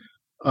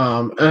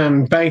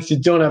 And banks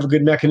just don't have a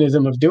good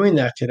mechanism of doing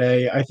that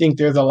today. I think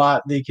there's a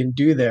lot they can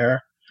do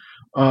there,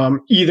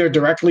 either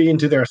directly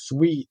into their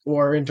suite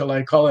or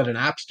into call it an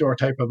app store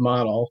type of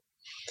model.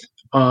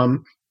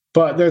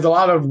 But there's a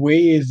lot of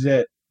ways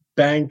that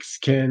banks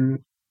can,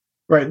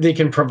 right? They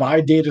can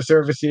provide data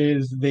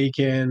services. They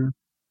can,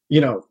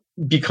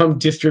 become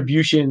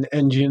distribution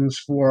engines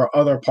for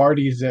other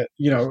parties that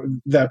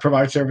that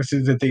provide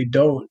services that they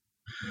don't,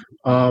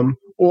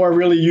 or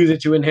really use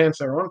it to enhance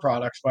their own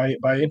products by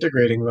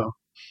integrating them.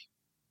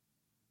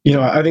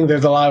 I think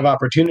there's a lot of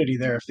opportunity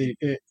there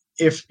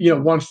if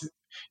once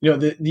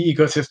the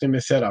ecosystem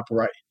is set up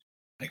right.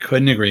 I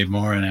couldn't agree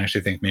more, and I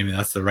actually think maybe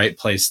that's the right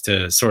place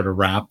to sort of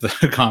wrap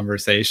the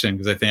conversation,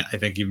 because I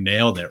think you've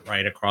nailed it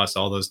right across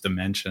all those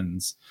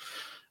dimensions.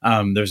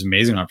 There's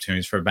amazing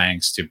opportunities for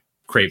banks to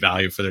create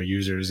value for their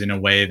users in a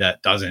way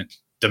that doesn't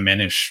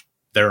diminish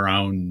their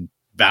own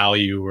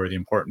value or the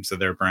importance of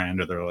their brand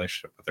or their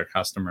relationship with their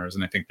customers.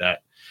 And I think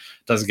that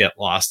does get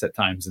lost at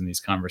times in these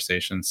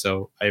conversations.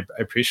 So I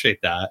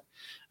appreciate that.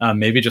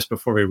 Maybe just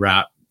before we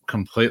wrap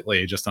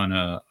completely, just on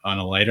a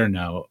lighter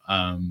note,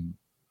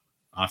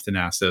 often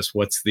ask this: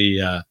 what's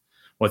the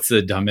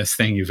dumbest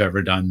thing you've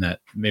ever done that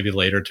maybe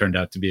later turned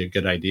out to be a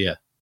good idea?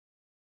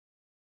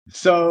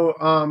 So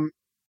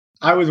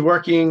I was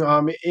working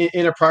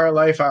in a prior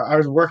life. I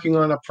was working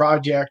on a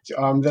project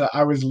that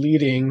I was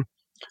leading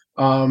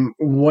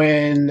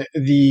when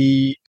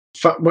the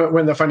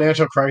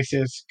financial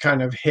crisis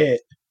kind of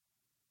hit,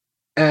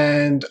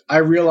 and I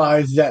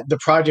realized that the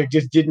project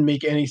just didn't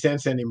make any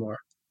sense anymore.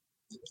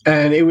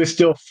 And it was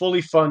still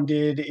fully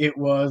funded. It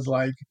was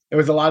like there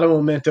was a lot of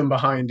momentum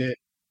behind it,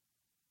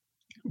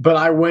 but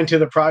I went to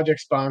the project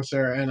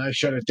sponsor and I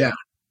shut it down.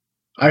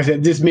 I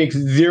said, "This makes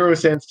zero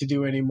sense to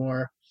do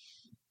anymore.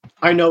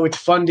 I know it's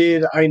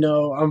funded. I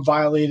know I'm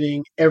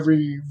violating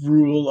every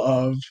rule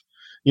of,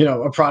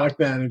 a product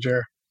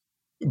manager,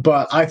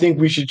 but I think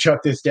we should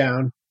shut this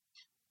down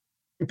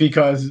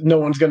because no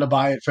one's going to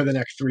buy it for the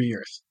next 3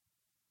 years."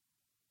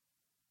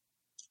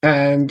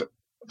 And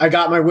I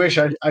got my wish.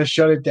 I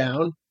shut it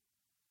down.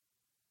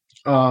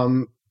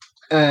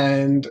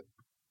 And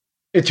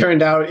it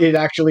turned out it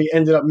actually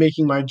ended up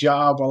making my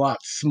job a lot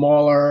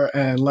smaller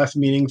and less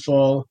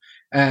meaningful.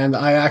 And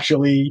I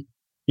actually,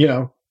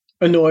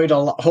 annoyed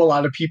a whole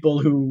lot of people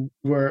who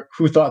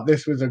thought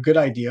this was a good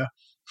idea.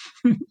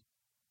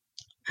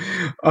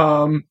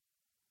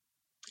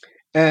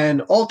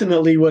 And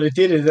ultimately, what it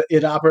did is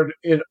it offered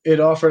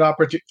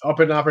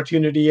an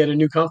opportunity at a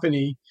new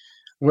company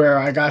where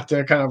I got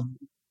to kind of,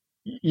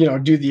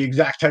 do the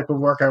exact type of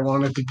work I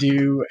wanted to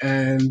do,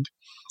 and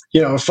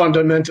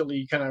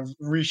fundamentally kind of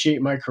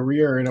reshape my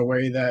career in a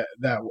way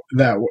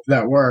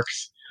that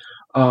works.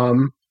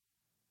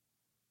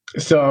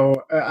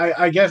 So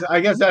I guess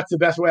that's the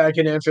best way I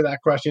can answer that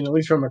question, at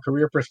least from a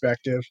career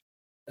perspective.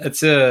 I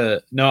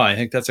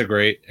think that's a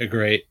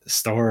great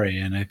story.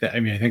 And I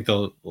think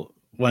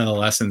one of the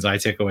lessons I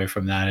take away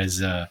from that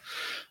is,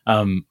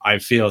 I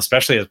feel,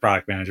 especially as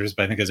product managers,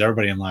 but I think as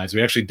everybody in lives,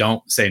 we actually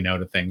don't say no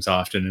to things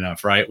often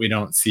enough, right? We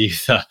don't see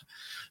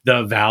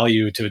the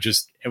value to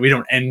we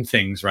don't end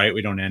things, right?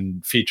 We don't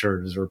end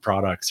features or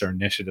products or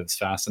initiatives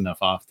fast enough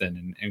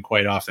often. And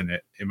quite often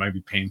it might be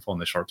painful in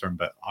the short term,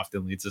 but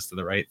often leads us to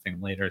the right thing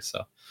later.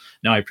 So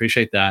no, I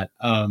appreciate that.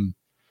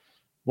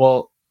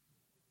 Well,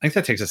 I think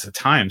that takes us to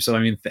time.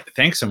 So,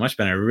 thanks so much,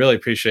 Ben. I really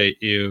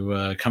appreciate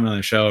you coming on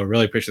the show. I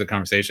really appreciate the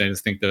conversation. I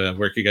just think the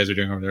work you guys are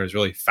doing over there is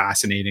really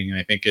fascinating. And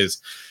I think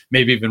is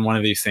maybe even one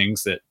of these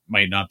things that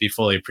might not be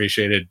fully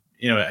appreciated.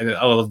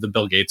 I love the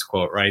Bill Gates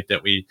quote, right?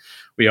 That we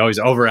always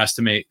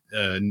overestimate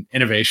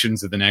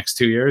innovations of the next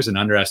 2 years and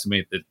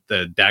underestimate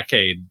the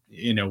decade,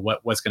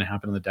 what's going to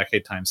happen in the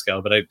decade time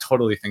scale. But I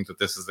totally think that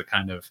this is the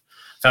kind of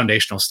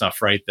foundational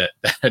stuff, right? That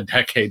a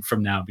decade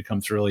from now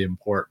becomes really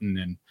important,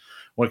 and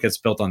what gets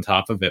built on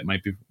top of it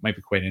might be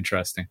quite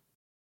interesting.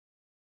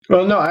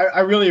 Well, no,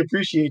 I really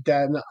appreciate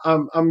that, and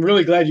I'm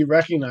really glad you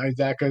recognize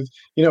that, because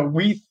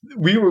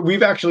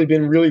we've actually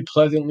been really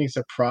pleasantly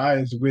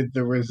surprised with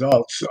the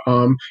results.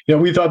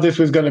 We thought this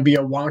was going to be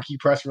a wonky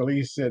press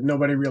release that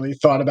nobody really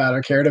thought about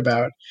or cared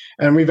about,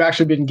 and we've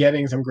actually been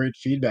getting some great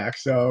feedback.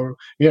 So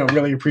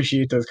really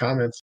appreciate those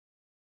comments.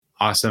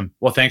 Awesome.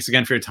 Well, thanks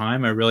again for your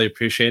time. I really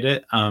appreciate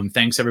it.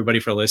 Thanks everybody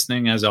for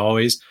listening. As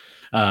always,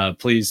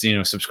 please,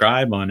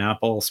 subscribe on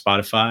Apple,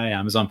 Spotify,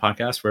 Amazon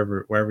Podcasts,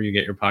 wherever you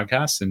get your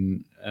podcasts,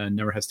 and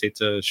never hesitate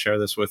to share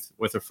this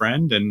with a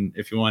friend. And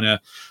if you want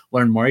to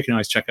learn more, you can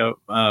always check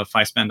out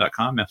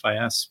fispan.com,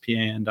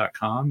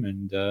 FISPAN.com,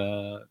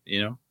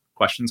 and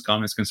questions,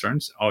 comments,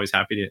 concerns. Always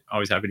happy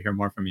to hear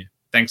more from you.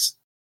 Thanks.